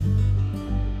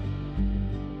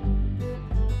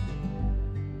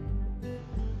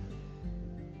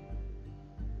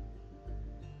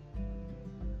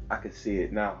I can see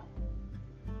it now.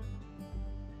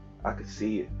 I can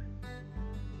see it.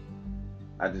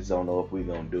 I just don't know if we're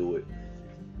gonna do it.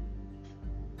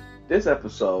 This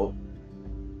episode,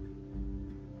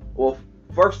 well,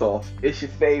 first off, it's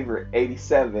your favorite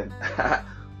 87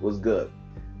 was good.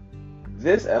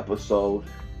 This episode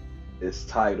is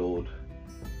titled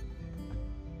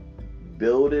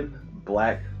Building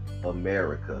Black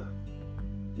America.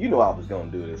 You know I was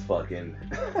gonna do this fucking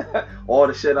all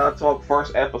the shit I talk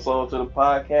first episode to the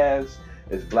podcast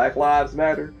is Black Lives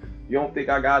Matter. You don't think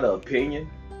I got an opinion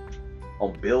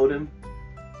on building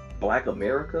Black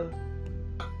America?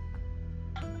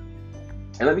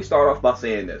 And let me start off by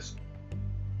saying this.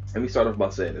 Because I'm going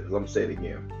to say it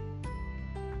again.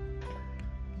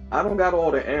 I don't got all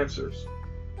the answers.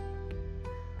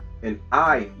 And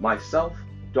I, myself,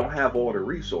 don't have all the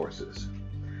resources.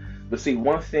 But see,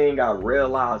 one thing I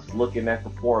realized looking at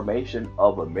the formation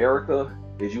of America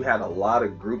is you had a lot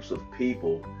of groups of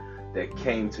people that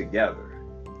came together.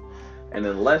 And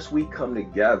unless we come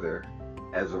together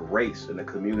as a race and a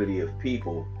community of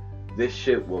people, this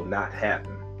shit will not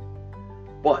happen.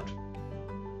 But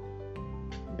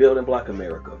building Black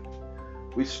America,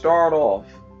 we start off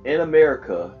in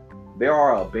America. There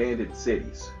are abandoned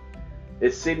cities.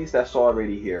 It's cities that's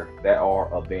already here that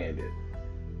are abandoned.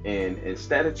 And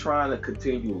instead of trying to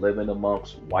continue living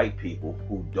amongst white people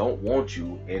who don't want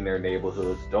you in their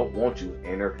neighborhoods, don't want you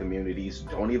in their communities,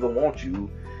 don't even want you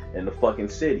in the fucking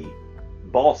city.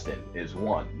 Boston is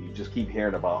one. You just keep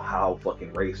hearing about how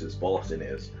fucking racist Boston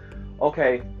is.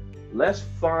 Okay, let's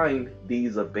find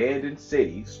these abandoned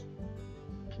cities.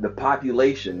 The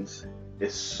populations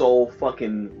is so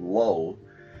fucking low,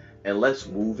 and let's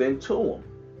move into them.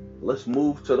 Let's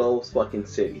move to those fucking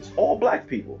cities. All black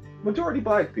people, majority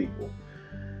black people.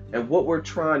 And what we're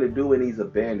trying to do in these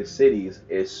abandoned cities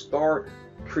is start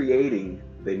creating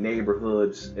the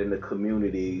neighborhoods and the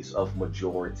communities of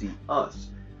majority us.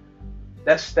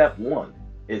 That's step one.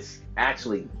 It's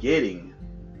actually getting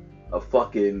a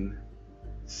fucking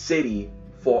city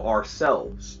for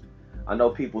ourselves. I know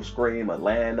people scream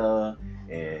Atlanta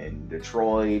and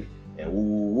Detroit and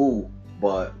woo woo,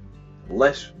 but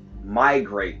let's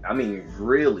migrate. I mean,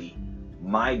 really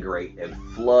migrate and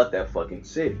flood that fucking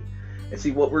city. And see,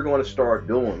 what we're going to start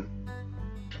doing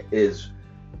is,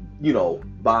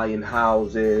 buying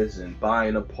houses and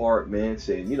buying apartments,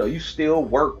 and you still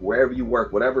work wherever you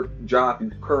work, whatever job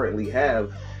you currently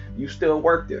have, you still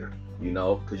work there,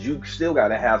 because you still got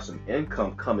to have some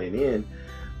income coming in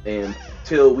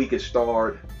until we can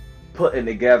start putting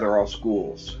together our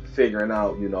schools, figuring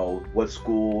out, what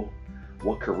school,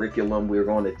 what curriculum we're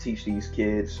going to teach these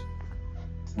kids.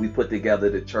 We put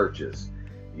together the churches,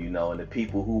 and the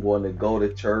people who want to go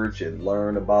to church and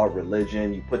learn about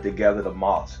religion, you put together the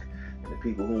mosque. And the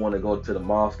people who want to go to the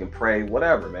mosque and pray,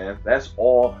 whatever, man, that's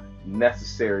all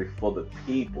necessary for the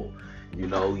people. You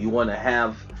want to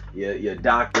have your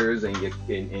doctors and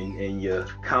your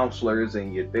counselors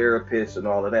and your therapists and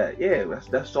all of that. Yeah,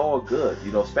 that's all good,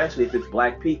 especially if it's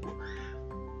black people.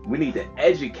 We need to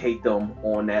educate them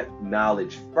on that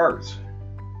knowledge first.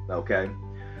 Okay?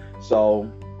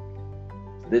 So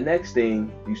the next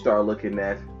thing you start looking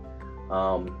at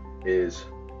is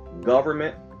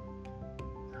government,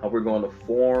 how we're going to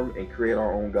form and create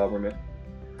our own government,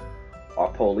 our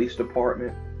police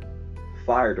department,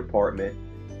 fire department,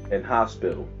 and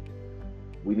hospital.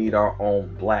 We need our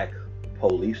own black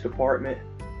police department,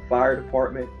 fire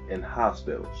department, and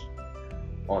hospitals.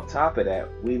 On top of that,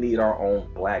 we need our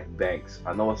own black banks.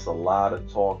 I know it's a lot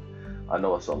of talk. I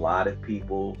know it's a lot of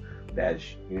people that's,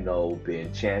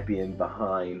 been championed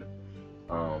behind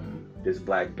this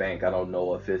black bank. I don't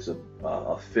know if it's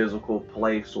a physical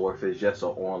place or if it's just an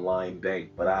online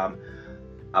bank, but I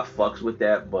fucks with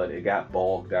that, but it got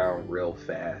bogged down real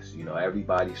fast.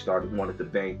 Everybody wanted to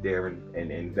bank there and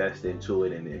invest into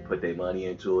it and put their money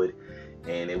into it,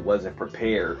 and it wasn't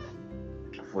prepared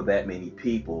for that many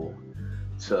people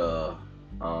to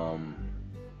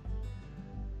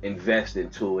invest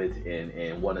into it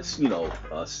and want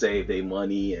to save their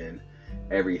money and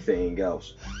everything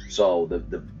else. So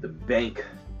the bank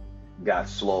got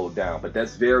slowed down, but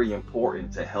that's very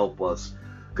important to help us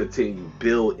continue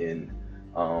building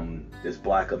this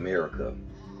Black America.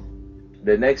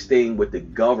 The next thing with the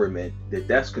government,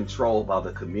 that's controlled by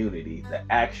the community, the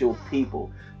actual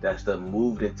people that's done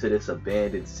moved into this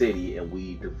abandoned city, and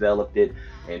we developed it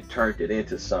and turned it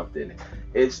into something.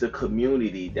 It's the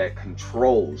community that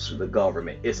controls the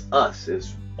government. It's us.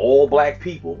 It's all black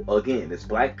people. Again, it's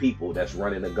black people that's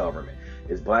running the government.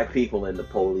 It's black people in the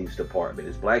police department.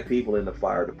 It's black people in the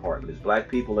fire department. It's black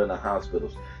people in the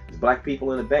hospitals. It's black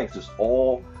people in the banks. It's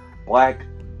all black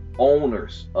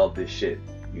owners of this shit.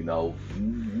 You know,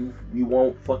 you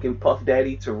want fucking Puff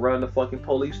Daddy to run the fucking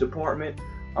police department?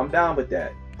 I'm down with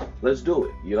that. Let's do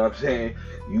it. You know what I'm saying?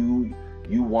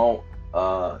 You want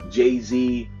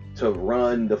Jay-Z to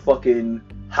run the fucking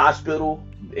hospital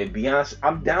and Beyonce?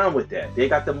 I'm down with that. They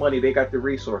got the money, they got the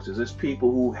resources. It's people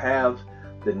who have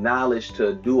the knowledge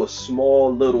to do a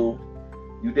small little,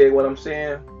 you dig what I'm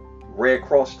saying? Red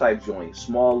Cross type joint,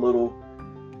 small little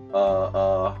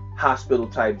hospital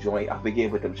type joint. I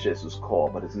forget what them shits was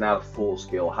called, but it's not a full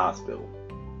scale hospital.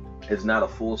 It's not a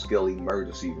full scale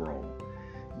emergency room.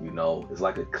 You know, it's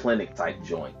like a clinic type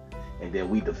joint. And then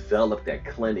we develop that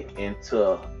clinic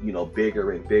into, you know,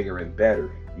 bigger and bigger and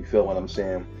better. You feel what I'm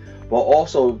saying? But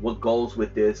also what goes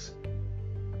with this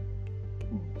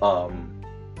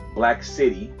black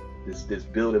city, this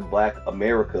building Black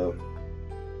America,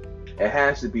 it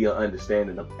has to be an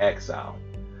understanding of exile.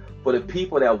 For the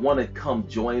people that want to come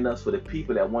join us, for the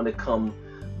people that want to come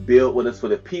build with us, for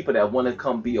the people that want to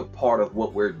come be a part of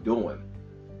what we're doing.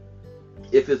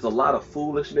 If it's a lot of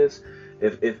foolishness,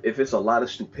 if it's a lot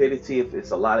of stupidity, if it's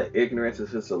a lot of ignorance,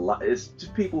 if it's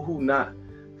just people who not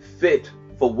fit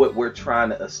for what we're trying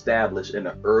to establish in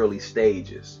the early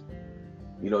stages.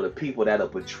 You know, the people that'll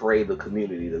betray the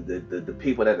community, the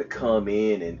people that'll come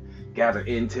in and gather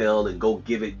intel and go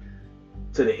give it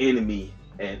to the enemy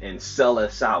and sell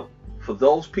us out. For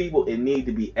those people, it need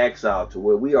to be exiled to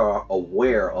where we are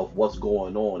aware of what's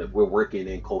going on. If we're working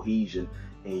in cohesion,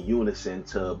 in unison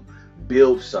to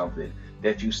build something,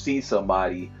 that you see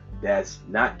somebody that's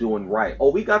not doing right.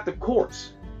 Oh, we got the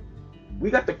courts.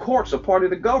 We got the courts a part of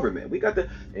the government. We got the,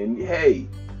 and hey,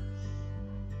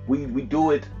 we do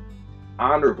it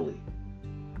honorably.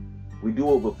 We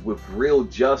do it with real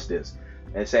justice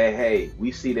and say, hey,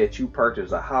 we see that you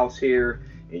purchased a house here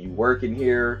and you working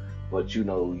here, but you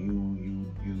know, you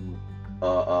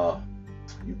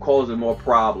causing more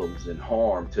problems and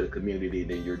harm to the community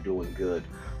than you're doing good.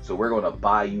 So we're going to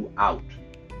buy you out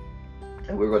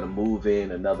and we're going to move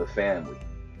in another family.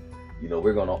 You know,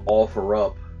 we're going to offer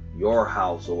up your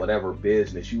house or whatever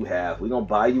business you have. We're going to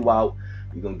buy you out.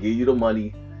 We're going to give you the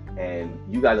money and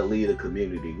you got to lead the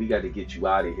community. We got to get you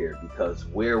out of here because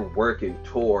we're working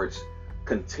towards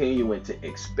continuing to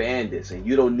expand this. And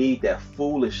you don't need that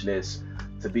foolishness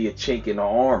to be a chink in the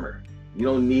armor. You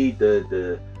don't need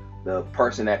the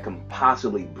person that can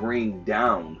possibly bring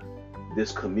down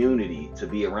this community to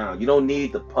be around. You don't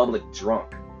need the public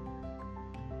drunk.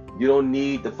 You don't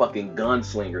need the fucking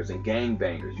gunslingers and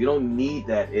gangbangers. You don't need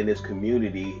that in this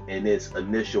community in this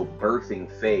initial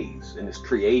birthing phase, in this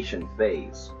creation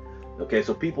phase. Okay,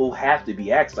 so people have to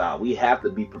be exiled. We have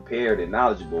to be prepared and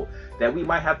knowledgeable that we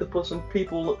might have to put some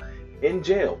people in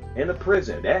jail, in a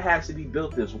prison. That has to be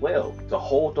built as well to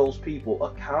hold those people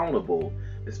accountable,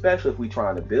 especially if we're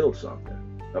trying to build something.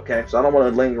 Okay, so I don't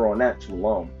want to linger on that too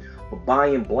long. But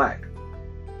buying black,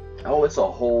 oh, it's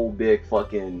a whole big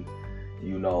fucking,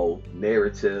 you know,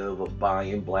 narrative of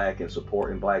buying black and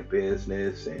supporting black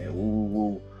business and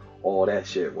woo, all that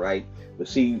shit, right? But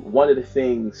see, one of the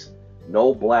things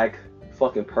no black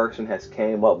fucking person has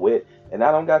came up with, and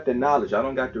I don't got the knowledge, I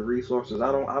don't got the resources,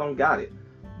 I don't got it.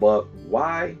 But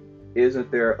why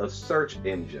isn't there a search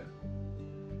engine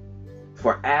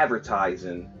for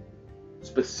advertising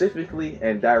specifically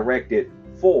and directed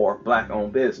for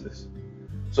black-owned business?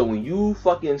 So when you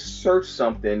fucking search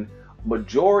something,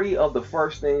 majority of the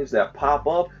first things that pop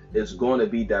up is going to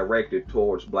be directed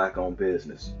towards black-owned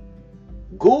business.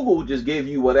 Google just give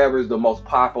you whatever is the most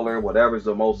popular, whatever is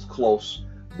the most close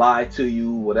by to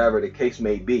you, whatever the case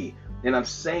may be. And I'm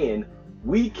saying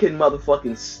we can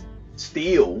motherfucking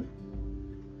steal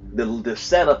the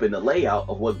setup and the layout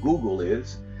of what Google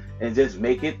is and just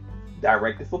make it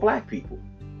directed for black people.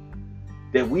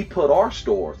 Then we put our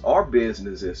stores, our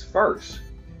businesses first.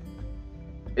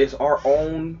 It's our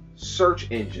own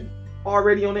search engine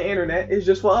already on the internet. It's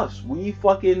just for us. We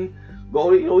fucking go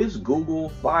to, you know, it's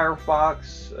Google,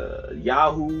 Firefox,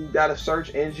 Yahoo got a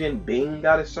search engine, Bing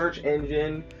got a search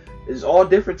engine. It's all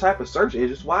different type of search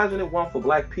engines. Why isn't it one for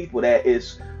black people that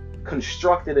is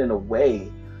constructed in a way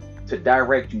to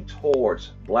direct you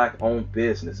towards black-owned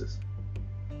businesses?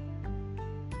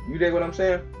 You dig what I'm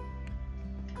saying?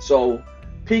 So,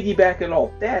 piggybacking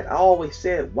off that, I always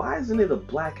said, why isn't it a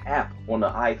black app on the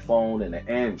iPhone and the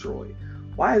Android?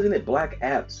 Why isn't it black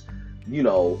apps? You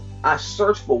know, I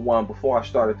searched for one before I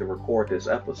started to record this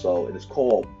episode, and it's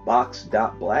called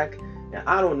box.black. And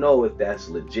I don't know if that's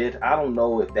legit. I don't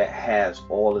know if that has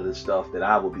all of the stuff that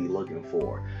I would be looking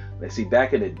for. Let's see,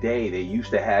 back in the day, they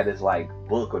used to have this like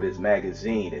book or this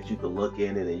magazine that you could look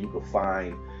in it and you could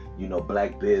find, you know,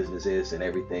 black businesses and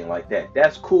everything like that.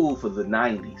 That's cool for the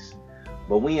 90s.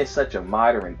 But we in such a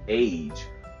modern age,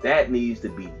 that needs to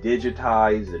be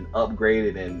digitized and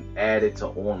upgraded and added to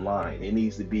online. It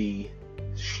needs to be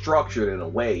structured in a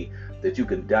way that you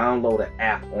can download an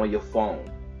app on your phone,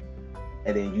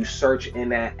 and then you search in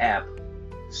that app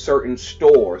certain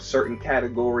stores, certain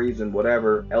categories, and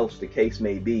whatever else the case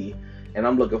may be, and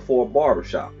I'm looking for a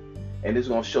barbershop. And it's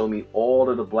going to show me all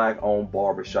of the black-owned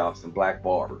barbershops and black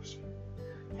barbers.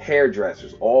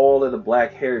 Hairdressers, all of the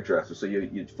black hairdressers. So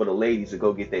you for the ladies to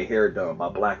go get their hair done by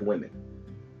black women.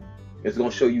 It's going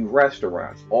to show you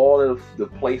restaurants, all of the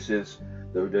places,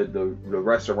 the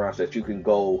restaurants that you can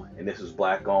go, and this is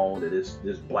black owned, and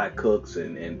this black cooks,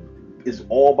 and it's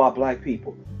all by black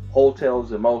people.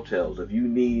 Hotels and motels. If you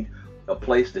need a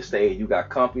place to stay, you got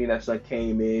company that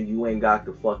came in, you ain't got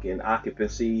the fucking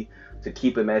occupancy to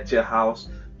keep them at your house,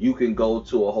 you can go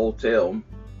to a hotel,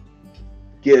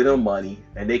 give them money,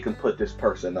 and they can put this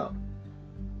person up.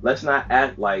 Let's not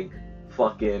act like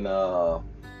fucking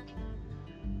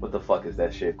what the fuck is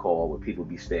that shit called, where people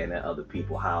be staying at other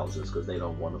people's houses because they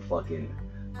don't want to fucking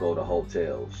go to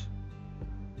hotels.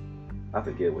 I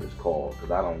forget what it's called,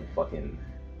 because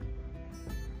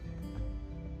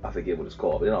I forget what it's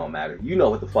called, but it don't matter. You know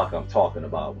what the fuck I'm talking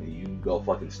about when you go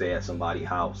fucking stay at somebody's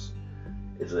house.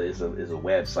 It's a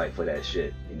website for that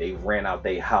shit, and they rent out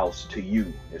their house to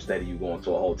you instead of you going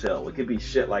to a hotel. It could be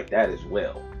shit like that as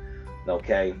well.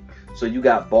 Okay, so you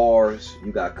got bars,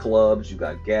 you got clubs, you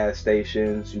got gas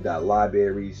stations, you got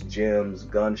libraries, gyms,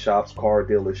 gun shops, car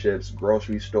dealerships,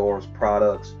 grocery stores,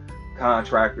 products,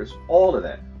 contractors, all of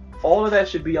that. All of that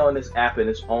should be on this app in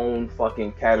its own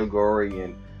fucking category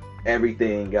and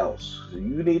everything else. So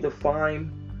you need to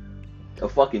find a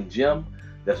fucking gym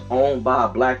that's owned by a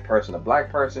black person. A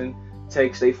black person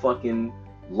takes their fucking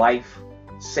life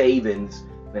savings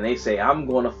and they say, I'm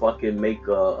going to fucking make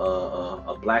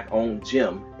a black-owned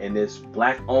gym in this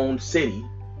black-owned city,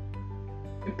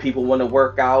 and people want to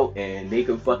work out, and they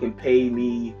can fucking pay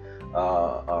me.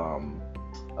 I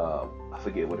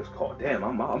forget what it's called. Damn,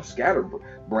 I'm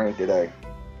scatterbrained today.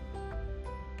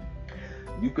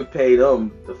 You could pay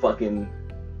them the fucking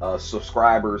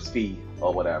subscribers fee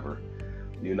or whatever.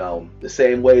 You know, the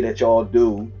same way that y'all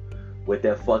do with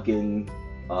that fucking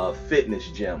fitness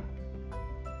gym.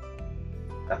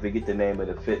 I forget the name of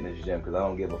the fitness gym because I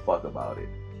don't give a fuck about it.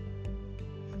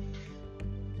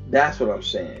 That's what I'm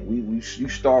saying. You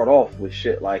start off with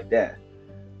shit like that.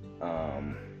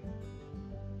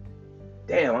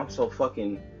 Damn, I'm so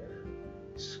fucking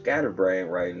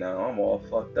scatterbrained right now. I'm all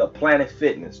fucked up. Planet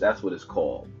Fitness, that's what it's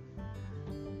called.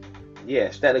 Yeah,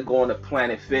 instead of going to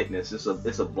Planet Fitness, it's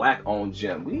a black-owned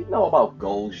gym. We know about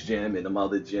Gold's Gym and them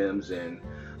other gyms, and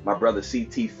my brother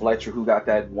C.T. Fletcher, who got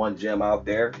that one gym out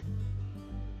there.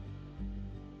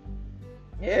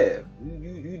 Yeah,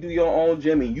 you do your own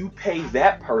gym and you pay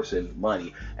that person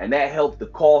money, and that helped the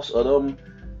cost of them,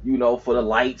 you know, for the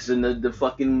lights and the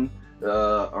fucking.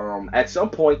 At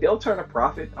some point they'll turn a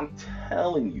profit. I'm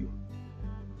telling you.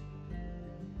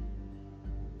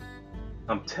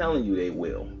 They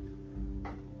will.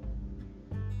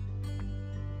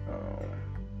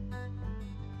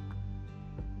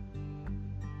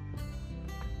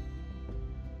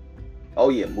 Oh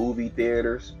yeah, movie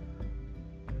theaters.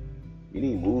 You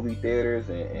need movie theaters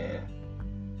and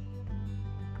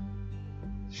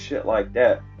shit like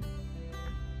that.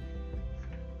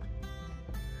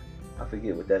 I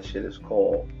forget what that shit is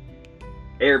called.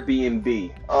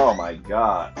 Airbnb. Oh my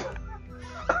god.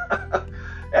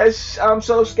 I'm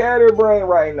so scatterbrained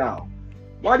right now.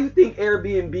 Why do you think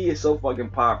Airbnb is so fucking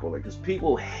popular? Because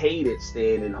people hated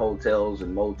staying in hotels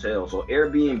and motels. So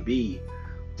Airbnb,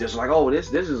 just like, oh,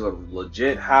 this is a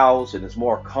legit house and it's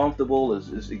more comfortable.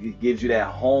 It gives you that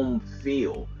home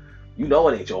feel. You know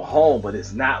it ain't your home, but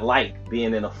it's not like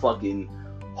being in a fucking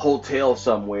hotel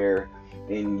somewhere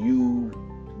and you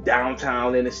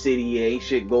downtown in the city, ain't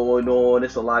shit going on.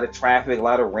 It's a lot of traffic, a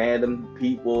lot of random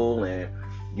people, and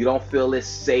you don't feel as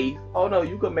safe. Oh no,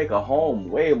 you can make a home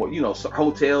way more. You know,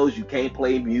 hotels, you can't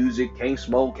play music, can't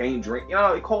smoke, can't drink. You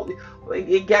know,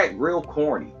 it got real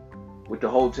corny with the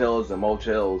hotels and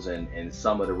motels and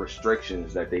some of the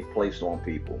restrictions that they placed on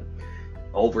people,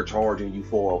 overcharging you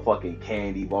for a fucking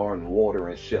candy bar and water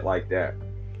and shit like that.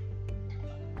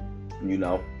 You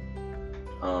know.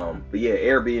 But yeah,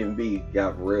 Airbnb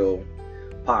got real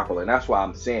popular, and that's why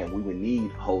I'm saying we would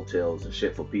need hotels and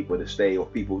shit for people to stay, or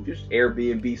people just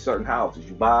Airbnb certain houses.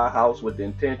 You buy a house with the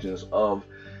intentions of,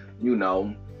 you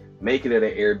know, making it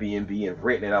an Airbnb and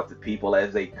renting it out to people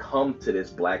as they come to this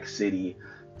black city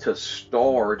to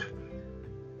start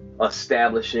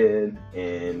establishing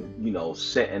and, you know,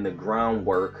 setting the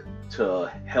groundwork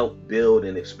to help build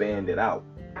and expand it out.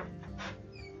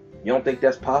 You don't think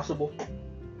that's possible?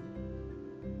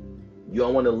 You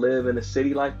don't want to live in a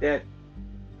city like that?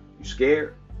 You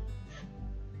scared?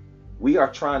 We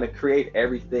are trying to create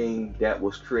everything that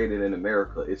was created in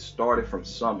America. It started from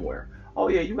somewhere. Oh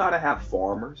yeah, you gotta have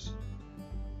farmers.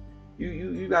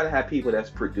 You gotta have people that's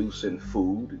producing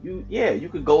food. You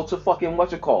could go to fucking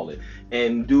what you call it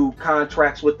and do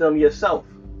contracts with them yourself.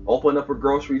 Open up a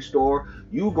grocery store.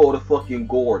 You go to fucking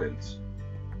Gordon's.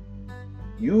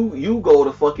 You go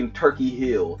to fucking Turkey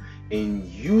Hill and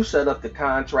you set up the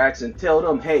contracts and tell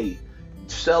them, hey,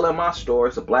 sell in my store.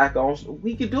 It's a black owned store.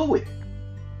 We could do it.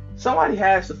 Somebody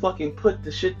has to fucking put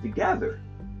the shit together.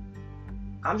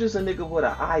 I'm just a nigga with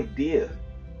an idea.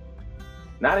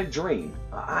 Not a dream,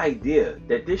 an idea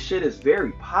that this shit is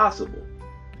very possible.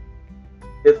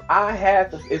 If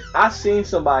I seen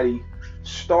somebody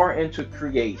starting to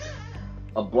create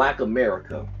a black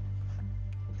America,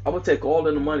 I would take all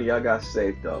of the money I got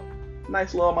saved up,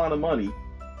 nice little amount of money,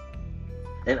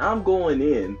 and I'm going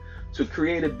in to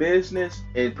create a business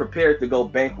and prepared to go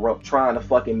bankrupt trying to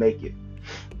fucking make it.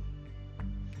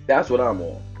 That's what I'm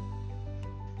on.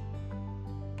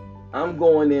 I'm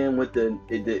going in with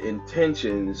the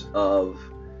intentions of,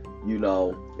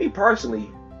 me personally,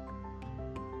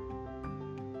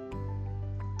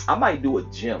 I might do a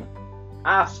gym.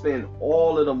 I spend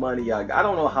all of the money I got. I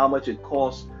don't know how much it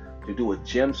costs to do a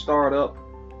gym startup,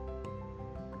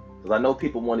 because I know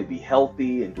people want to be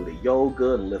healthy and do the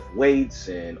yoga and lift weights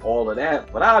and all of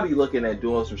that, but I'll be looking at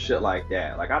doing some shit like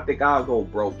that. Like, I think I'll go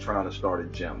broke trying to start a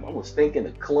gym. I was thinking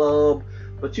a club,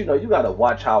 but you gotta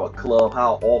watch how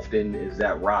often is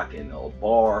that rocking? A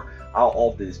bar, how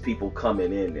often is people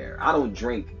coming in there? I don't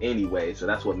drink anyway, so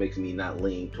that's what makes me not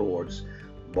lean towards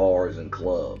bars and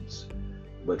clubs.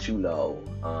 But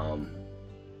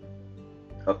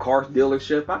a car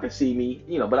dealership, I can see me,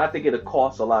 but I think it'll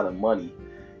cost a lot of money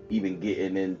even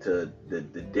getting into the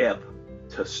depth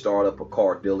to start up a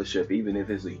car dealership, even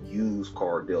if it's a used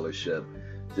car dealership,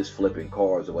 just flipping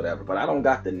cars or whatever. But I don't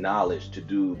got the knowledge to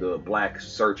do the black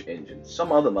search engine.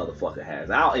 Some other motherfucker has.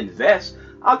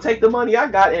 I'll take the money I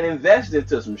got and invest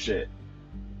into some shit.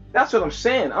 That's what I'm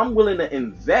saying. I'm willing to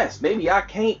invest. Maybe I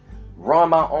can't run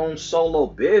my own solo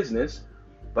business,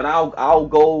 but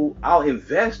I'll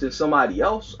invest in somebody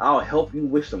else. I'll help you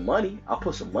with some money. I'll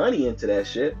put some money into that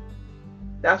shit.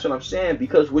 That's what I'm saying,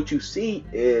 because what you see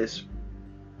is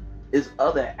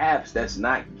other apps that's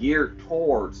not geared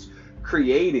towards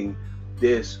creating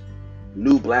this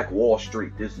new Black Wall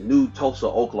Street, this new Tulsa,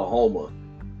 Oklahoma.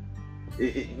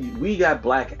 We got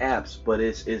black apps, but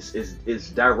it's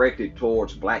directed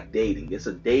towards black dating. It's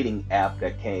a dating app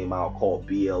that came out called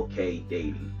BLK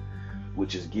Dating,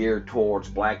 which is geared towards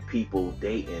black people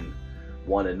dating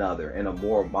one another in a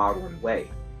more modern way.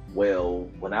 Well,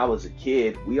 when I was a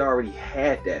kid, we already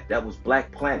had that. That was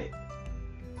Black Planet.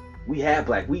 We got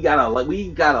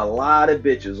a lot of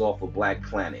bitches off of Black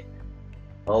Planet.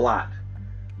 A lot.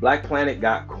 Black Planet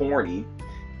got corny,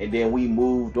 and then we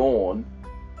moved on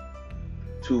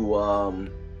to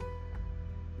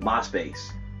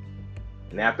MySpace.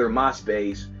 And after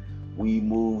MySpace, we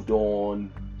moved on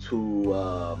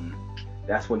to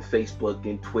that's when Facebook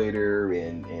and Twitter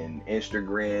and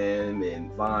Instagram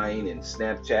and Vine and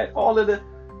Snapchat, all of the,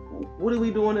 what are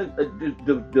we doing?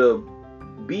 The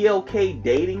BLK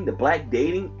Dating, the black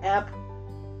dating app,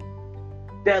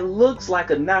 that looks like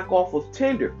a knockoff of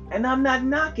Tinder. And I'm not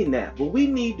knocking that, but we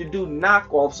need to do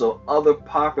knockoffs of other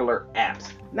popular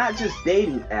apps, not just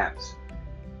dating apps.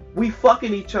 We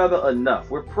fucking each other enough.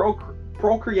 We're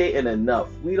procreating enough.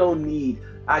 We don't need,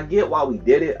 I get why we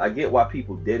did it. I get why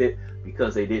people did it,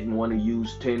 because they didn't want to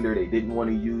use Tinder. They didn't want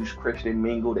to use Christian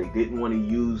Mingle. They didn't want to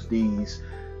use these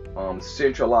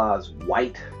centralized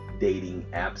white dating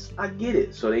apps. I get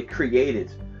it. So they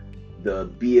created the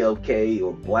BLK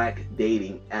or black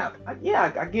dating app. I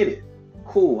get it.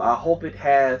 Cool. I hope it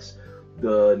has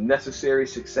the necessary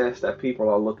success that people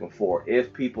are looking for.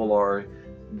 If people are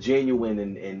genuine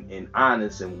and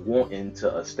honest and wanting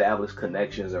to establish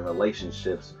connections and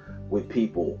relationships with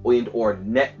people, or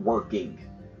networking,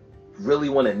 really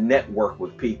want to network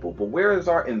with people. But where is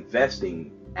our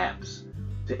investing apps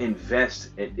to invest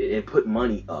and put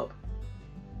money up?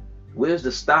 Where's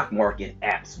the stock market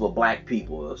apps for black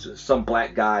people? Some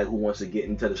black guy who wants to get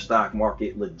into the stock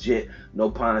market legit,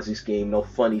 no Ponzi scheme, no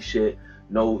funny shit,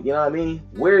 no, you know what I mean?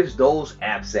 Where's those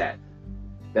apps at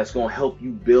that's going to help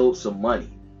you build some money?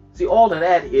 See, all of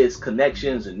that is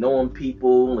connections and knowing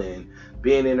people and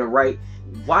being in the right.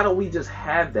 Why don't we just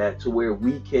have that to where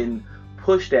we can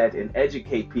push that and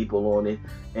educate people on it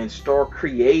and start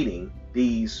creating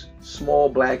these small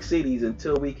black cities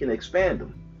until we can expand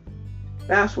them?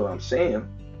 That's what I'm saying.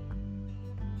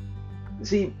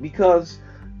 See, because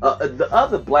the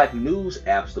other black news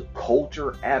apps, the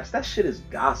culture apps, that shit is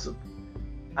gossip.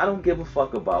 I don't give a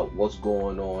fuck about what's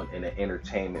going on in the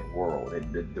entertainment world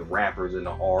and the rappers and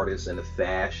the artists and the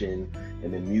fashion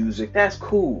and the music. That's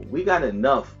cool. We got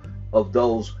enough of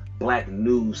those black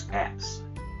news apps.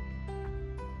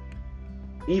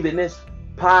 Even this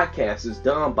podcast is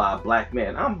done by a black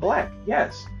man. I'm black,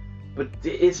 yes, but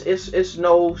it's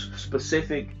no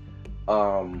specific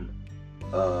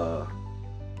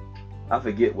I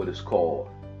forget what it's called,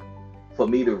 for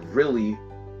me to really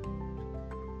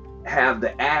have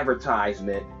the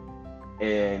advertisement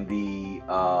and the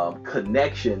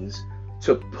connections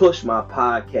to push my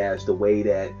podcast the way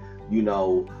that, you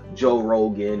know, Joe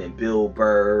Rogan and Bill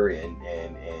Burr and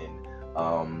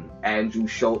Andrew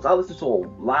Schultz. I listen to a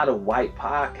lot of white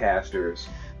podcasters,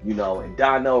 you know, and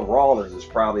Donnell Rawlings is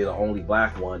probably the only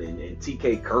black one, and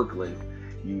TK Kirkland,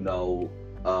 you know.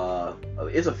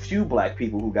 It's a few black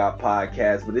people who got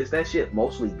podcasts, but is that shit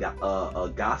mostly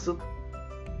gossip?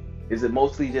 Is it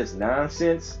mostly just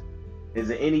nonsense? Is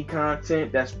there any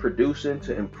content that's producing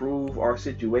to improve our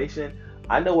situation?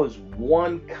 I know it's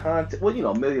one content, well, you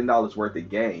know, $1 million worth of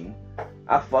game.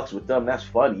 I fucks with them, that's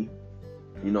funny.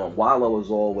 You know, Wallow is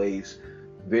always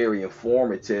very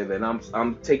informative, and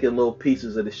I'm taking little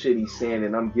pieces of the shit he's saying,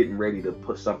 and I'm getting ready to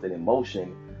put something in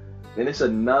motion. Then it's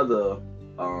another,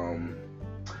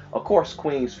 of course,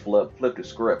 Queens Flip the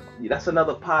Script. That's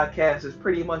another podcast. It's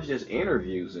pretty much just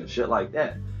interviews and shit like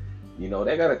that. You know,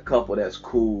 they got a couple that's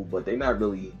cool, but they're not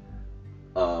really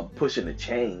pushing the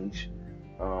change.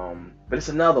 But it's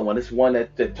another one. It's one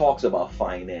that talks about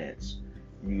finance,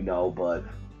 you know, but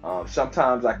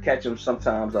sometimes I catch them,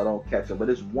 sometimes I don't catch them. But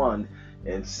it's one,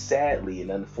 and sadly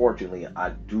and unfortunately,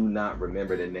 I do not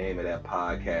remember the name of that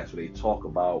podcast where they talk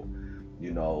about,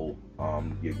 you know,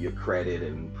 your credit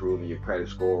and improving your credit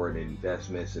score and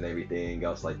investments and everything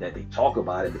else like that. They talk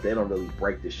about it, but they don't really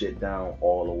break the shit down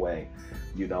all the way.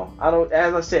 You know, I don't,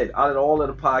 as I said, out of all of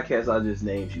the podcasts I just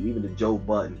named you, even the Joe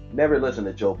Budden, never listen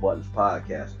to Joe Budden's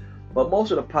podcast, but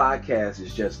most of the podcasts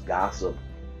is just gossip.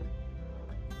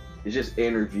 It's just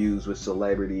interviews with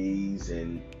celebrities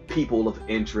and people of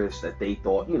interest that they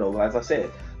thought, you know, as I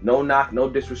said, no knock, no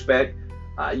disrespect,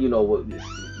 you know,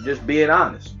 just being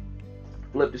honest.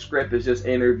 Flip the Script is just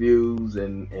interviews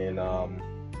and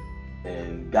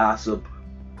gossip.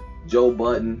 Joe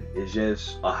Budden is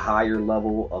just a higher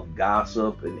level of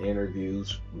gossip and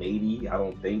interviews, maybe, I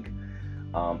don't think.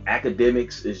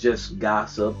 Academics is just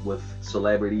gossip with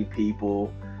celebrity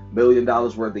people. $1 million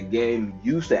worth of game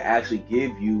used to actually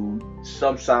give you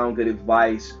some sound good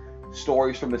advice,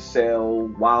 stories from the cell,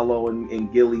 Wallow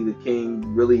and Gilly the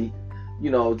King, really, you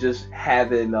know, just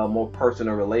having a more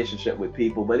personal relationship with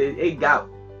people. But it got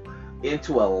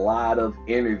into a lot of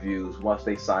interviews once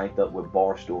they signed up with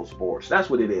Barstool Sports.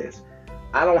 That's what it is.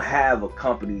 I don't have a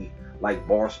company like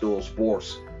Barstool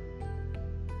Sports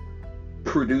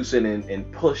producing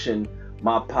and pushing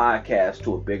my podcast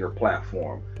to a bigger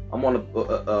platform. I'm on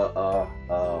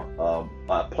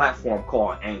a platform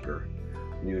called Anchor.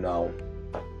 You know,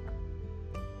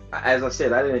 as I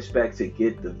said, I didn't expect to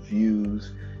get the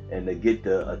views and to get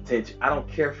the attention. I don't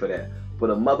care for that. But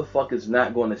a motherfucker's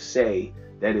not going to say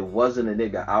that it wasn't a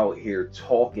nigga out here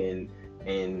talking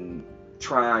and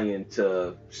trying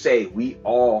to say we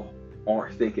all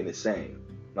aren't thinking the same.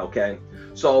 Okay?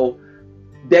 So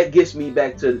that gets me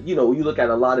back to, you know, you look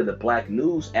at a lot of the black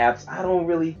news apps, I don't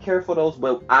really care for those,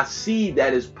 but I see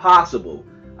that it's possible.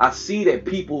 I see that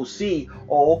people see,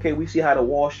 oh, okay, we see how the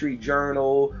Wall Street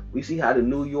Journal, we see how the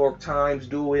New York Times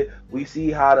do it, we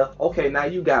see how okay, now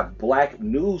you got black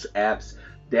news apps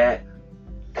that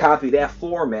copy that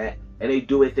format and they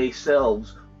do it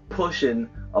themselves, pushing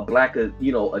a black,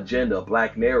 you know, agenda, a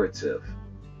black narrative,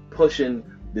 pushing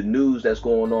the news that's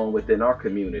going on within our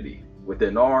community,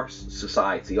 within our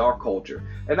society, our culture.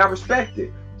 And I respect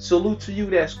it. Salute to you,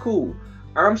 that's cool.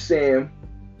 I'm saying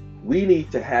we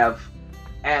need to have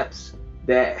apps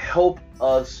that help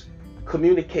us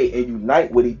communicate and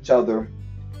unite with each other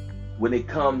when it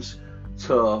comes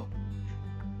to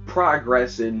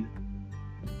progressing,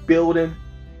 building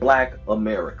Black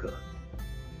America.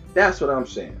 That's what I'm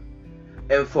saying.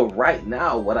 And for right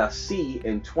now, what I see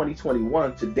in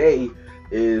 2021, today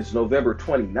is November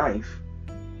 29th,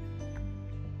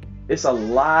 it's a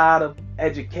lot of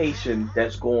education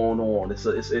that's going on. It's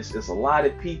a lot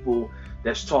of people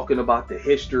that's talking about the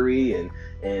history, and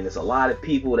it's a lot of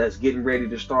people that's getting ready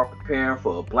to start preparing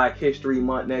for Black History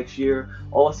Month next year.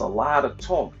 Oh, it's a lot of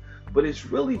talk, but it's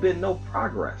really been no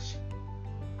progress.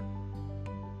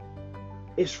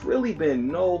 It's really been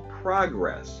no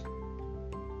progress.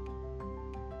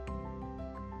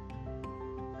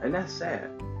 And that's sad.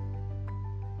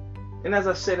 And as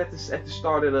I said at the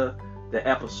start of the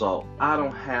episode, I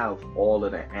don't have all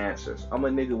of the answers. I'm a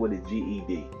nigga with a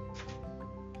GED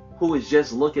who is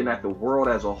just looking at the world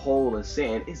as a whole and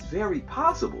saying it's very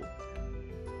possible.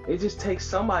 It just takes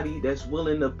somebody that's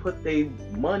willing to put their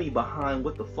money behind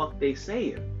what the fuck they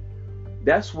saying.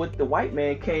 That's what the white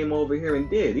man came over here and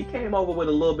did. He came over with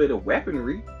a little bit of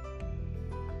weaponry,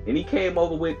 and he came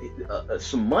over with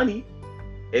some money,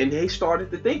 and they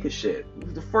started to think of shit. It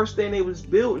was the first thing they was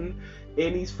building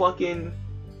in these fucking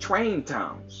train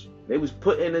towns. They was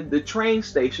putting the train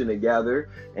station together,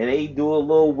 and they do a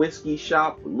little whiskey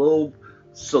shop, a little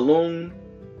saloon,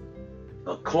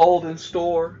 a clothing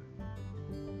store,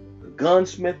 a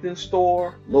gunsmithing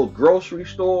store, a little grocery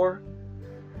store.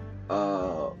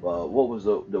 What was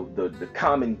the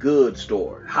common goods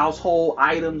store, household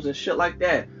items and shit like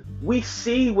that. We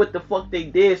see what the fuck they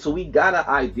did, so we got an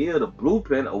idea, the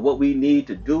blueprint of what we need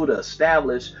to do to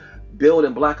establish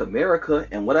building Black America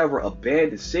and whatever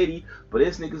abandoned city. But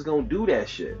this nigga's gonna do that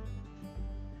shit.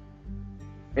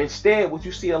 Instead, what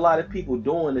you see a lot of people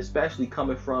doing, especially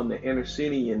coming from the inner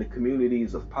city and the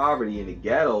communities of poverty and the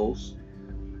ghettos,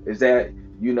 is that,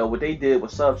 you know, what they did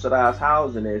with subsidized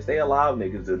housing is they allowed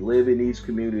niggas to live in these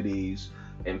communities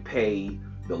and pay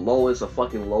the lowest of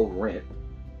fucking low rent,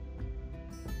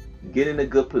 get in a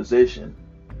good position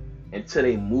until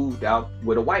they moved out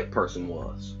where the white person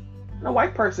was. And the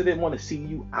white person didn't want to see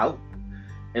you out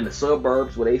in the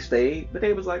suburbs where they stayed, but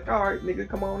they was like, all right, nigga,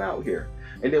 come on out here.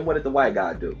 And then what did the white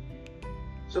guy do?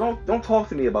 So don't talk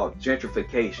to me about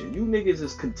gentrification. You niggas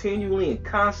is continually and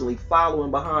constantly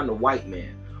following behind the white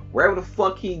man. Wherever the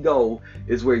fuck he go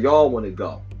is where y'all want to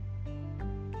go.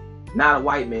 Not a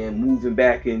white man moving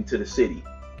back into the city.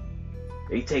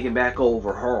 They taking back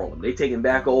over Harlem. They taking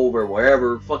back over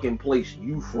wherever fucking place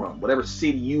you from. Whatever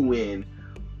city you in.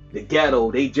 The ghetto,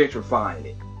 they gentrifying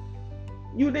it.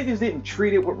 You niggas didn't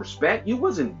treat it with respect. You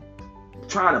wasn't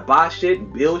trying to buy shit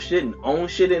and build shit and own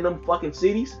shit in them fucking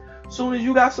cities. As soon as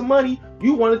you got some money,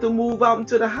 you wanted to move out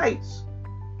into the heights.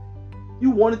 You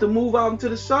wanted to move out into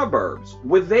the suburbs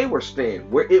where they were staying,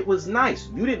 where it was nice.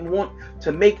 You didn't want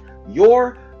to make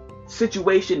your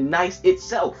situation nice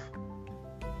itself.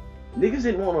 Niggas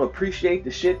didn't want to appreciate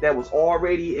the shit that was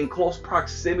already in close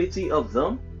proximity of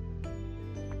them.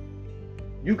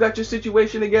 You got your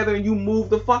situation together and you moved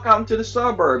the fuck out into the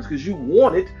suburbs because you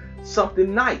wanted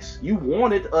something nice. You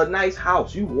wanted a nice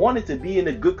house. You wanted to be in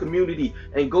a good community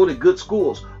and go to good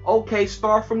schools. Okay,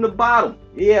 start from the bottom.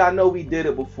 Yeah, I know we did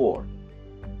it before.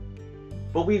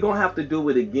 But we're going to have to do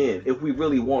it again if we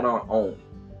really want our own.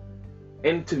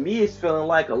 And to me, it's feeling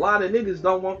like a lot of niggas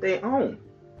don't want their own.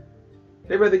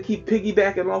 They rather keep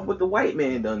piggybacking off what the white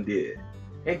man done did.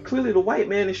 And clearly the white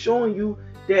man is showing you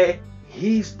that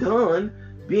he's done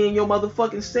being your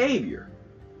motherfucking savior.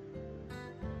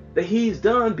 That he's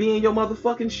done being your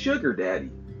motherfucking sugar daddy.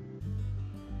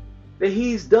 That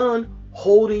he's done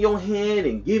holding your hand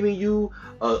and giving you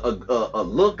a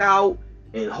lookout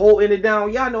and holding it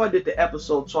down. Y'all know I did the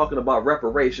episode talking about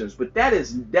reparations, but that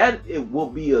it will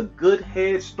be a good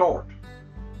head start,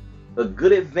 a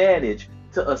good advantage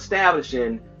to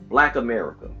establishing Black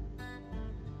America.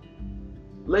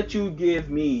 Let you give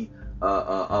me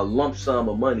a lump sum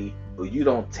of money, but you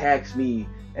don't tax me,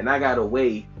 and I got a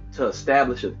way to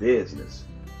establish a business.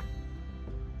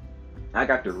 I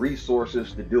got the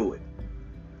resources to do it,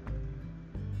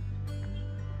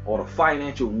 or the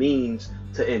financial means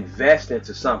to invest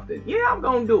into something. Yeah, I'm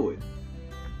gonna do it.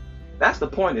 That's the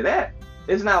point of that.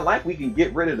 It's not like we can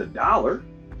get rid of the dollar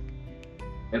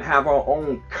and have our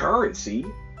own currency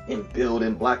and build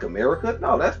in Black America.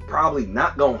 No, that's probably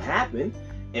not gonna happen.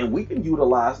 And we can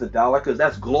utilize the dollar because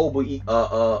that's global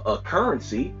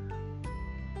currency.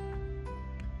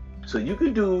 So you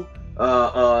can do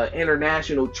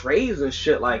international trades and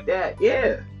shit like that,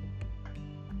 yeah.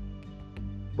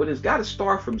 But it's got to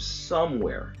start from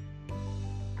somewhere.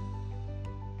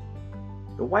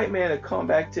 The white man will come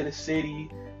back to the city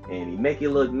and he make it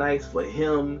look nice for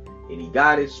him, and he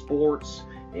got his sports,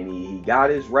 and he got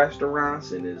his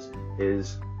restaurants and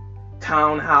his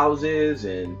townhouses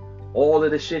and all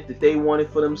of the shit that they wanted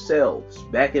for themselves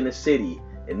back in the city.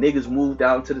 And niggas moved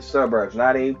out into the suburbs.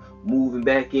 Now they moving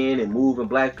back in and moving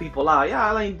black people out.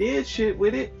 Y'all ain't did shit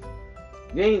with it.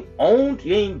 You ain't owned,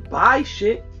 you ain't buy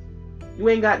shit. You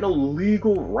ain't got no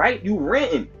legal right. You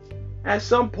renting. At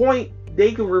some point,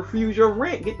 they can refuse your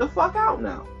rent. Get the fuck out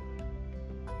now.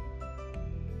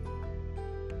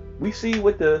 We see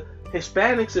what the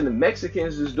Hispanics and the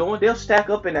Mexicans is doing. They'll stack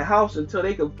up in the house until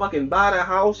they can fucking buy the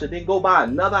house and then go buy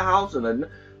another house and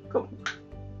come.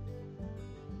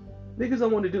 Niggas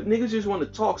don't want to do. Niggas just want to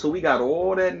talk. So we got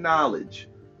all that knowledge,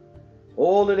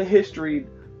 all of the history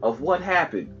of what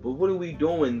happened. But what are we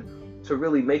doing to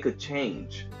really make a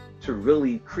change? To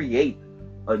really create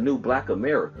a new Black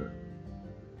America?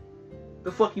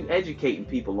 The fuck you educating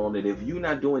people on it if you're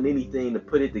not doing anything to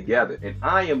put it together? And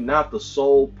I am not the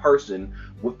sole person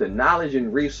with the knowledge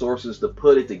and resources to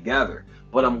put it together,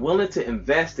 but I'm willing to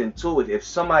invest into it if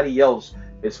somebody else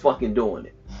is fucking doing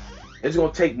it. It's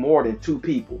gonna take more than 2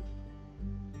 people.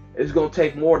 It's gonna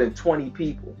take more than 20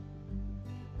 people.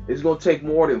 It's gonna take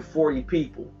more than 40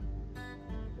 people.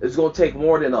 It's gonna take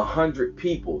more than 100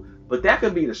 people. But that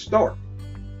can be the start.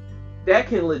 That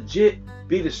can legit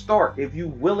be the start if you're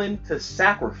willing to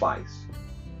sacrifice.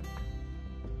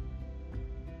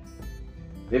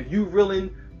 If you're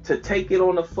willing to take it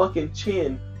on the fucking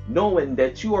chin, knowing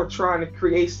that you are trying to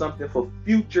create something for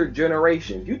future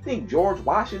generations. You think George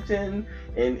Washington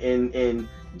and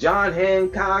John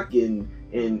Hancock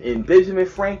and Benjamin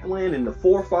Franklin and the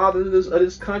forefathers of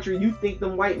this country, you think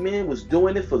them white men was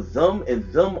doing it for them and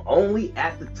them only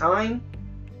at the time?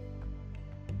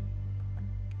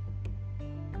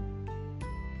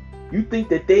 You think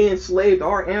that they enslaved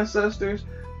our ancestors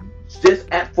just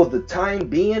for the time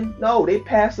being? No, they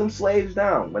passed them slaves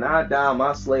down. When I die,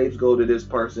 my slaves go to this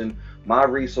person. My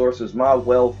resources, my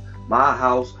wealth, my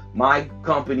house, my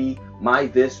company, my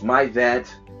this, my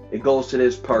that, it goes to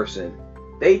this person.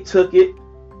 They took it,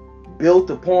 built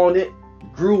upon it,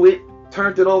 grew it,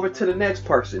 turned it over to the next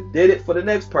person, did it for the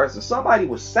next person. Somebody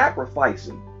was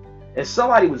sacrificing, and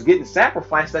somebody was getting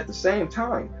sacrificed at the same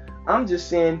time. I'm just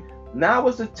saying, now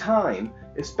is the time,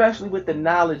 especially with the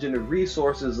knowledge and the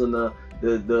resources and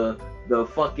the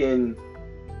fucking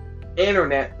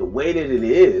internet the way that it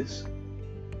is,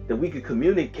 that we could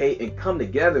communicate and come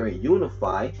together and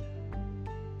unify.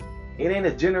 It ain't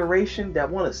a generation that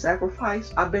want to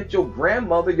sacrifice. I bet your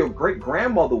grandmother, your great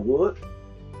grandmother would.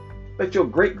 Bet your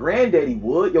great granddaddy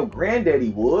would. Your granddaddy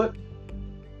would.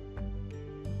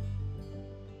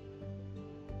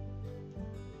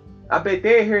 I bet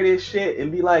they hear this shit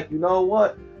and be like, you know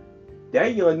what?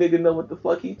 That young nigga know what the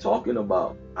fuck he talking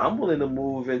about. I'm willing to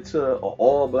move into an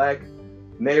all-black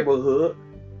neighborhood.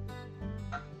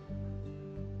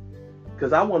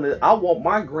 Because I want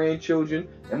my grandchildren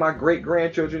and my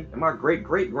great-grandchildren and my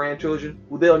great-great-grandchildren,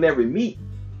 who they'll never meet,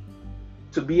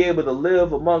 to be able to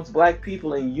live amongst black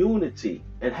people in unity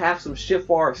and have some shit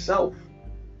for ourselves.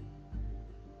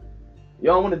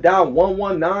 Y'all want to dial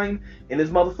 119 and there's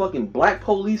motherfucking black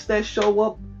police that show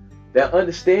up, that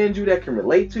understand you, that can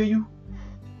relate to you?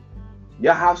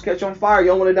 Your house catch on fire,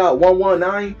 y'all want to dial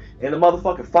 119 and the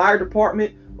motherfucking fire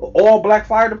department, all black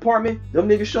fire department, them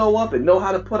niggas show up and know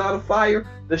how to put out a fire?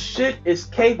 The shit is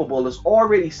capable. There's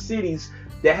already cities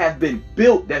that have been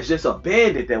built that's just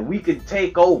abandoned that we can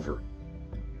take over.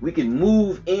 We can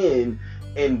move in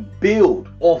and build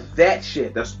off that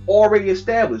shit that's already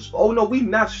established. Oh no, we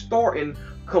not starting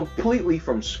completely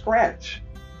from scratch.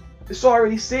 It's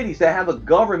already cities that have a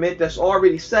government that's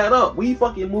already set up. We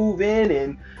fucking move in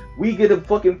and we get a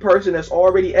fucking person that's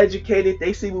already educated.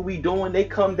 They see what we doing. They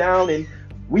come down and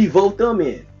we vote them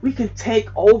in. We can take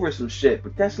over some shit,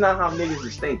 but that's not how niggas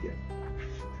is thinking.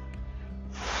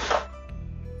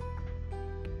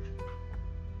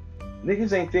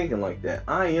 Niggas ain't thinking like that.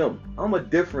 I am. I'm a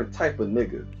different type of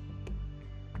nigga.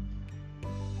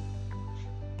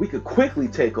 We could quickly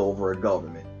take over a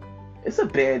government. It's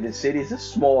abandoned cities. It's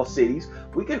small cities.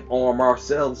 We can arm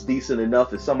ourselves decent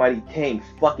enough if somebody came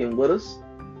fucking with us.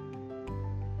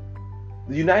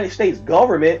 The United States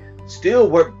government still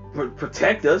would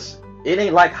protect us. It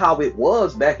ain't like how it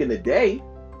was back in the day.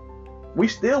 We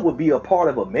still would be a part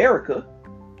of America.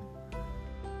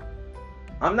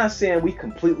 I'm not saying we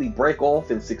completely break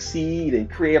off and succeed and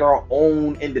create our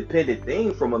own independent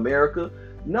thing from America.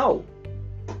 No.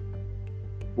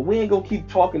 But we ain't gonna keep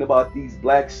talking about these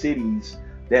black cities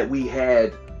that we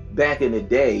had back in the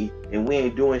day and we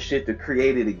ain't doing shit to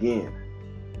create it again.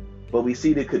 But we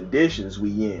see the conditions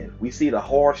we in. We see the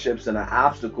hardships and the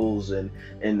obstacles and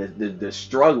the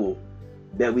struggle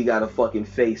that we gotta fucking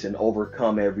face and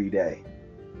overcome every day.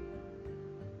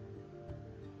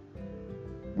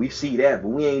 We see that, but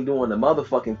we ain't doing the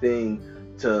motherfucking thing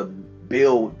to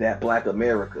build that black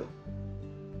America.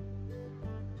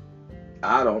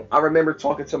 I remember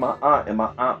talking to my aunt, and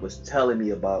my aunt was telling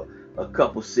me about a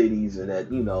couple cities and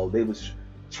that, you know, they was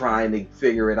trying to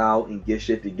figure it out and get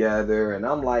shit together. And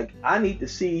I'm like, I need to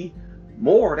see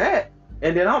more of that.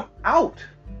 And then I'm out.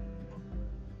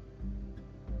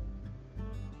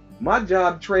 My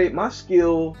job trade, my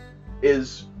skill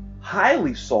is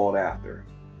highly sought after.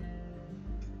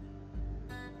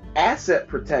 Asset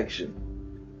protection.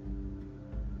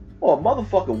 Oh, a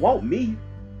motherfucker want me.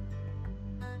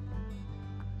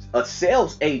 A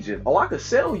sales agent. Oh, I could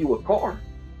sell you a car.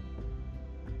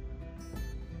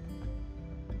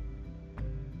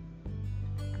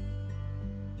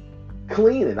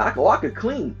 Cleaning. I could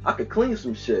clean. I could clean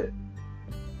some shit.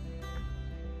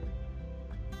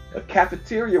 A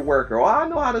cafeteria worker. Oh, I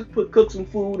know how to cook some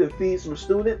food and feed some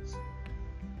students.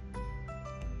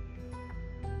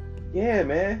 Yeah,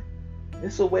 man.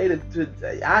 It's a way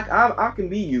I can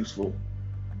be useful.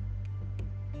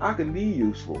 I can be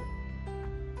useful.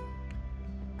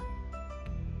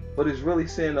 But it's really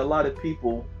seeing a lot of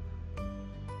people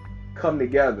come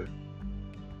together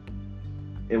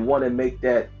and want to make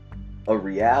that a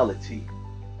reality.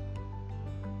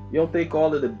 You don't think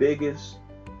all of the biggest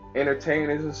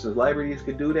entertainers and celebrities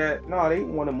could do that? No, they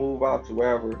want to move out to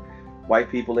wherever white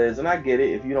people is. And I get it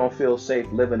if you don't feel safe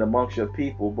living amongst your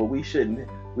people, but we shouldn't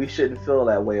feel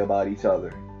that way about each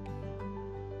other.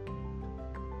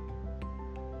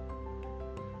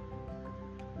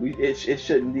 We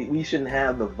shouldn't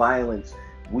have the violence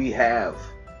we have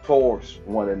towards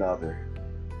one another.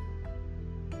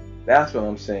 That's what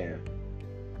I'm saying.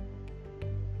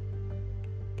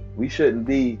 We shouldn't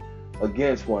be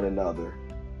against one another.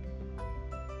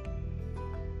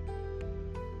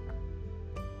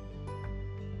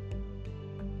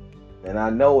 And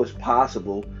I know it's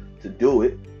possible to do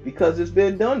it because it's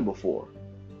been done before.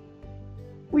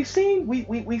 We seen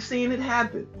it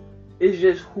happen. It's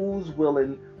just who's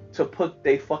willing to put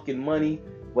their fucking money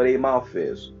where their mouth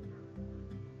is.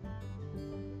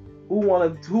 Who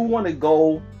wanna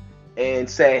go and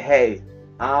say, hey,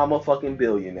 I'm a fucking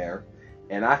billionaire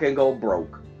and I can go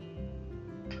broke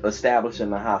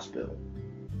establishing a hospital.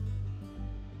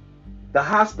 The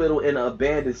hospital in an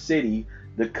abandoned city,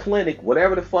 the clinic,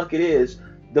 whatever the fuck it is,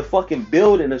 the fucking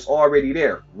building is already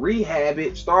there. Rehab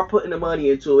it, start putting the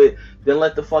money into it, then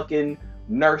let the fucking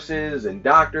nurses and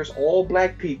doctors, all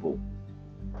black people,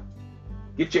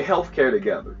 get your health care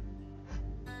together.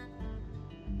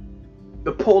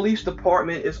 The police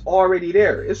department is already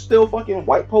there. It's still fucking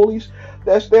white police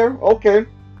that's there. Okay.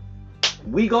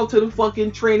 We go to the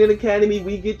fucking training academy.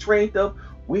 We get trained up.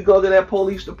 We go to that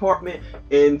police department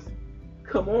and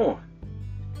come on.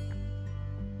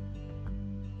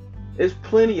 There's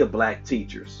plenty of black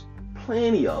teachers.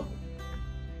 Plenty of them.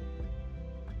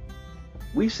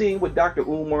 We seen what Dr.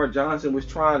 Umar Johnson was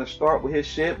trying to start with his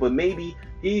shit, but maybe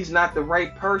he's not the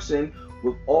right person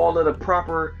with all of the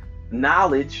proper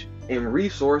knowledge and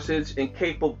resources and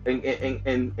capable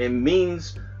and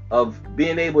means of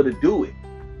being able to do it.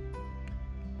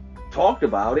 Talked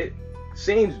about it,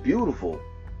 seems beautiful.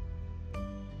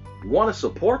 Want to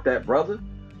support that brother,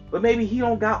 but maybe he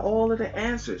don't got all of the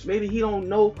answers. Maybe he don't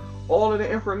know all of the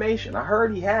information. I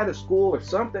heard he had a school or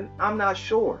something. I'm not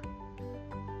sure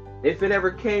if it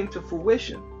ever came to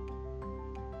fruition.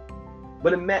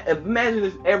 But imagine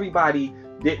if everybody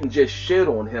didn't just shit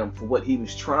on him for what he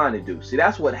was trying to do. See,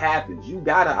 that's what happens. You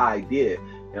got an idea,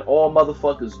 and all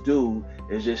motherfuckers do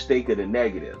is just think of the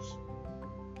negatives.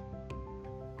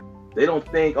 They don't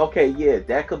think, okay, yeah,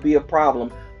 that could be a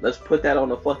problem. Let's put that on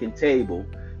the fucking table,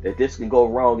 that this can go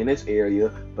wrong in this area.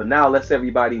 But now let's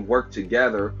everybody work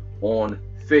together on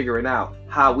figuring out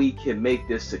how we can make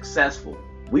this successful.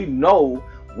 We know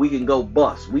we can go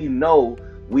bust. We know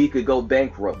we could go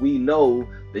bankrupt. We know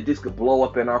that this could blow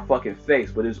up in our fucking face.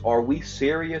 But are we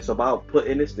serious about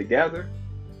putting this together?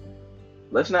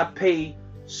 Let's not pay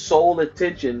sole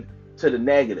attention to the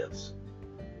negatives.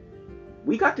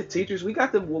 We got the teachers. We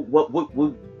got the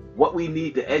what we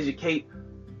need to educate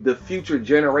the future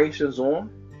generations on.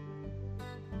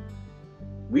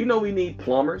 We know we need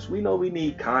plumbers. We know we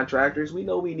need contractors. We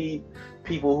know we need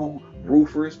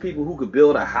roofers, people who could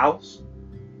build a house.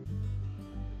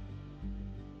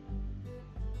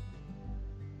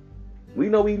 We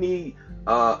know we need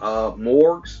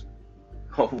morgues.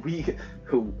 We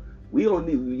don't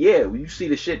need. Yeah, you see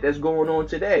the shit that's going on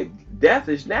today. Death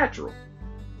is natural.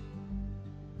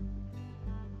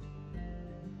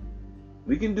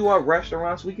 We can do our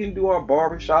restaurants. We can do our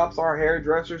barbershops, our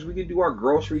hairdressers. We can do our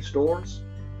grocery stores.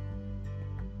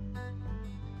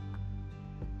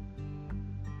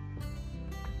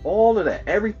 All of that,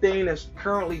 everything that's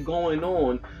currently going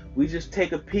on, we just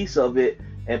take a piece of it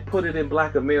and put it in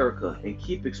Black America and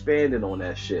keep expanding on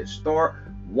that shit. Start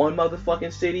one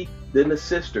motherfucking city, then the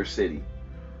sister city.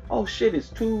 Oh shit, it's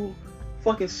 2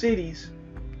 fucking cities.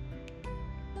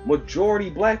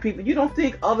 Majority black people. You don't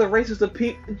think other races of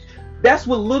people... That's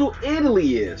what Little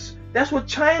Italy is. That's what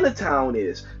Chinatown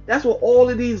is. That's what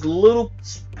all of these little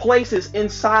places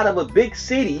inside of a big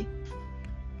city.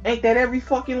 Ain't that every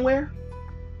fucking where?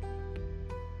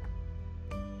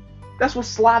 That's what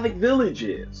Slavic village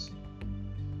is.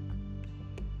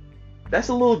 That's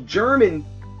a little German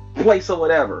place or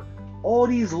whatever. All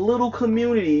these little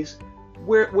communities,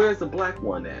 where's the black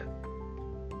one at?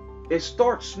 It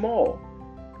starts small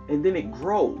and then it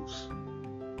grows.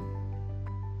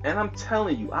 And I'm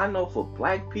telling you, I know for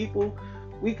black people,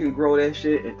 we can grow that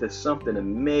shit into something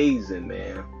amazing,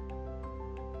 man.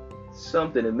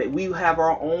 Something amazing. We have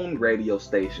our own radio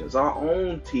stations, our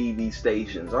own TV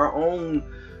stations, our own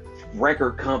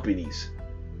record companies.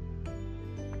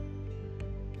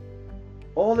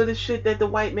 All of the shit that the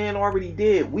white man already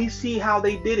did, we see how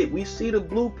they did it. We see the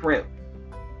blueprint.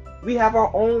 We have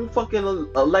our own fucking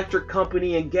electric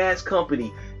company and gas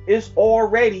company. It's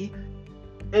already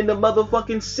in the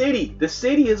motherfucking city. The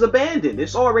city is abandoned.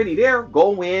 It's already there.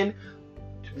 Go in,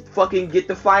 fucking get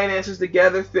the finances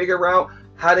together, figure out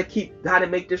how to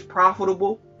make this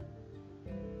profitable.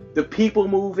 The people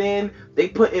move in, they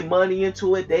put in money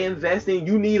into it, they invest in.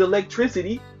 You need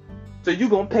electricity, so you're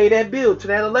gonna pay that bill to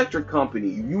that electric company.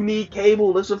 You need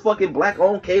cable, it's a fucking black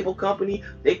owned cable company.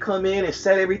 They come in and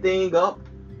set everything up.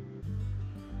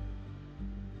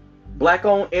 Black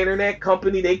owned internet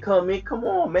company, they come in. Come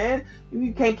on, man.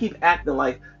 You can't keep acting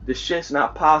like the shit's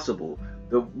not possible.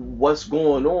 What's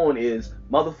going on is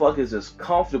motherfuckers is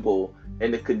comfortable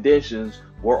in the conditions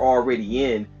we're already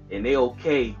in, and they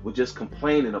okay with just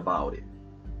complaining about it.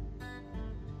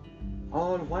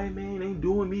 Oh, the white man ain't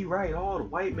doing me right. Oh, the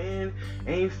white man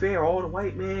ain't fair. Oh, the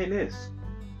white man this.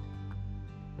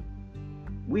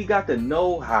 We got the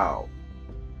know-how.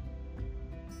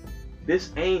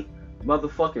 This ain't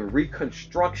motherfucking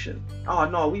reconstruction. Oh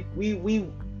no, we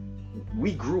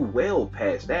grew well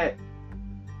past that.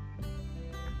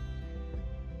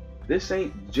 This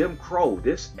ain't Jim Crow.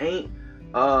 This ain't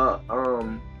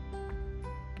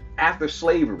after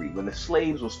slavery, when the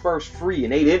slaves was first free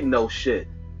and they didn't know shit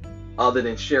other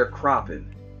than sharecropping.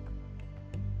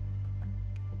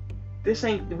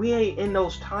 We ain't in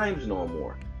those times no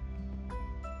more.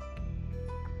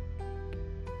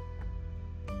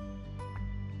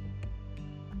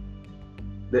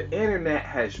 The internet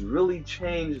has really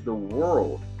changed the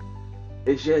world.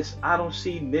 It's just, I don't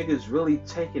see niggas really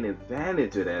taking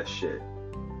advantage of that shit.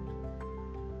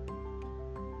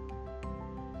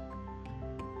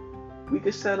 We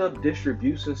could set up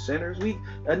distribution centers.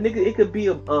 It could be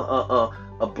a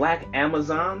black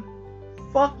Amazon.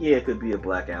 Fuck yeah, it could be a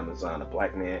black Amazon. A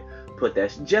black man put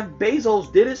that. Jeff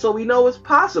Bezos did it, so we know it's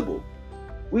possible.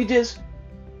 We just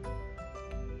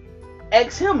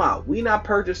X him out. We not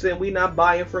purchasing, we not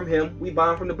buying from him. We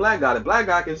buying from the black guy. The black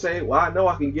guy can say, well, I know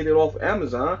I can get it off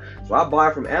Amazon, so I buy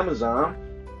it from Amazon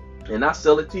and I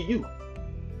sell it to you.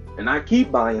 And I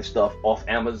keep buying stuff off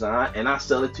Amazon and I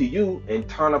sell it to you and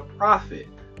turn a profit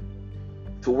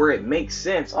to where it makes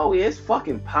sense. Oh yeah, it's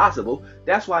fucking possible.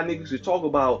 That's why niggas should talk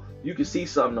about, you can see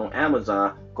something on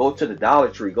Amazon, go to the Dollar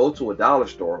Tree, go to a dollar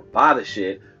store, buy the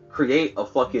shit, create a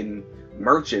fucking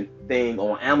merchant thing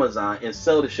on Amazon and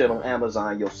sell the shit on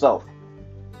Amazon yourself.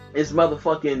 It's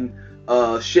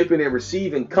motherfucking shipping and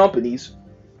receiving companies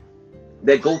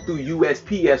that go through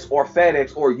USPS or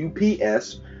FedEx or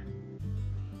UPS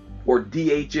or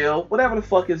DHL, whatever the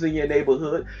fuck is in your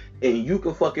neighborhood, and you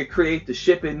can fucking create the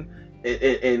shipping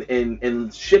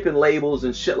and shipping labels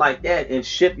and shit like that and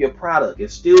ship your product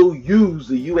and still use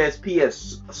the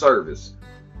USPS service.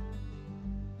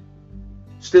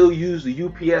 Still use the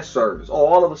UPS service. Oh,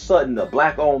 all of a sudden, a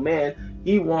black owned man,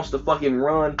 he wants to fucking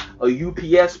run a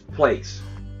UPS place.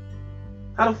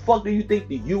 How the fuck do you think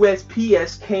the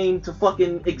USPS came to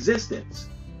fucking existence?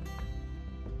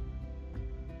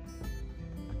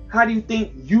 How do you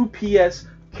think UPS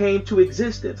came to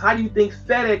existence? How do you think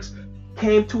FedEx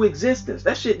came to existence?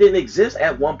 That shit didn't exist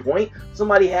at one point.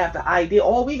 Somebody had the idea.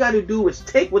 All we got to do is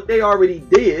take what they already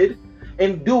did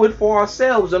and do it for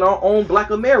ourselves in our own black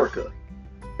America.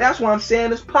 That's why I'm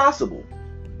saying it's possible.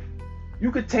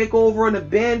 You could take over an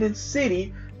abandoned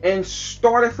city and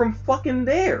start it from fucking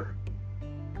there.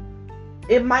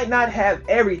 It might not have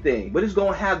everything, but it's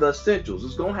going to have the essentials.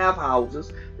 It's going to have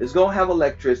houses. It's going to have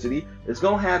electricity. It's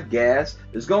going to have gas.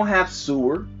 It's going to have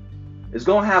sewer. It's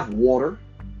going to have water.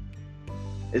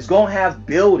 It's going to have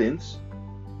buildings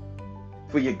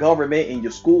for your government and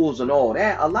your schools and all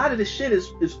that. A lot of the shit is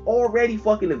already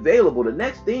fucking available. The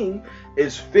next thing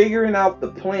is figuring out the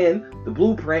plan, the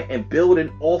blueprint, and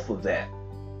building off of that.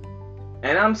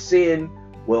 And I'm saying,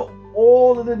 well,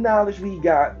 all of the knowledge we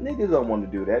got, niggas don't want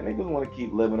to do that. Niggas want to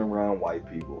keep living around white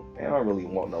people. They don't really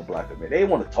want no black men. They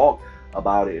want to talk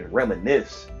about it and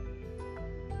reminisce.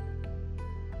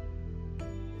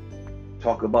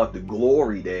 Talk about the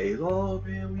glory days. Oh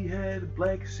man, we had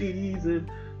black cities, and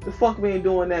the fuck we ain't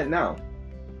doing that now.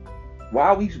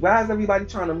 Why is everybody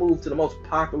trying to move to the most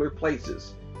popular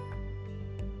places?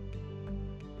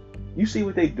 You see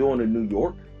what they doing in New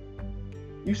York?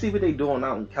 You see what they doing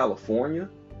out in California?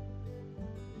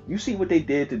 You see what they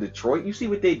did to Detroit? You see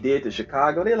what they did to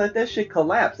Chicago? They let that shit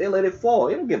collapse. They let it fall.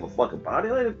 They don't give a fuck about it.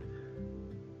 They let it...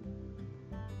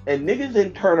 And niggas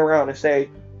didn't turn around and say,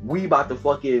 we about to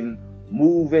fucking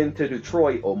move into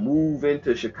Detroit or move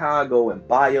into Chicago and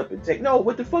buy up and take. No,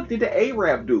 what the fuck did the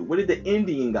Arab do? What did the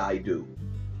Indian guy do?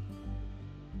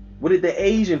 What did the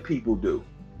Asian people do?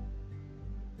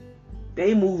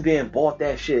 They moved in, bought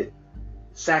that shit,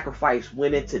 sacrificed,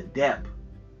 went into debt,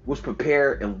 was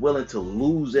prepared and willing to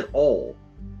lose it all.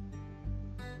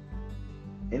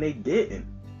 And they didn't.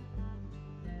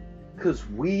 Because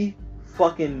we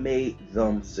fucking made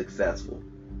them successful.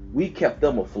 We kept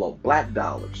them afloat. Black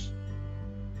dollars.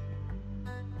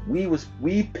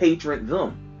 We patroned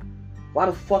them. Why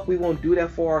the fuck we won't do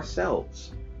that for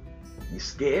ourselves? You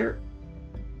scared?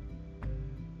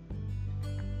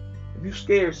 If you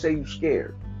scared, say you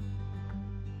scared.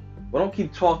 But don't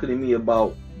keep talking to me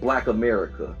about Black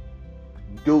America.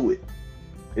 Do it.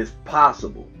 It's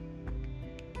possible.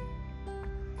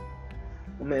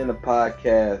 I'm in the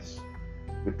podcast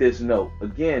with this note.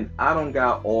 Again, I don't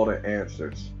got all the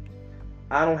answers.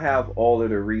 I don't have all of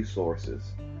the resources.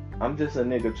 I'm just a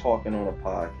nigga talking on a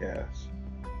podcast.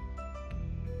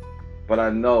 But I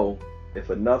know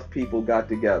if enough people got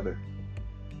together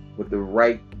with the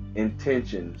right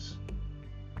intentions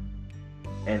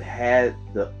and had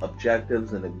the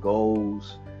objectives and the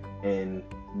goals and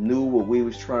knew what we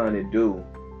was trying to do,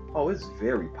 oh, it's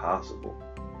very possible.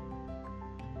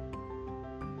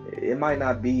 It might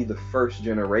not be the first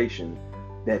generation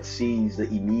that sees the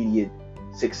immediate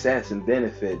success and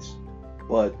benefits,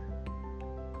 but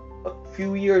a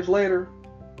few years later,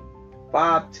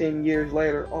 5-10 years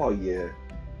later, oh yeah,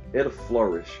 it'll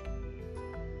flourish.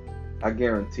 I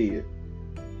guarantee it.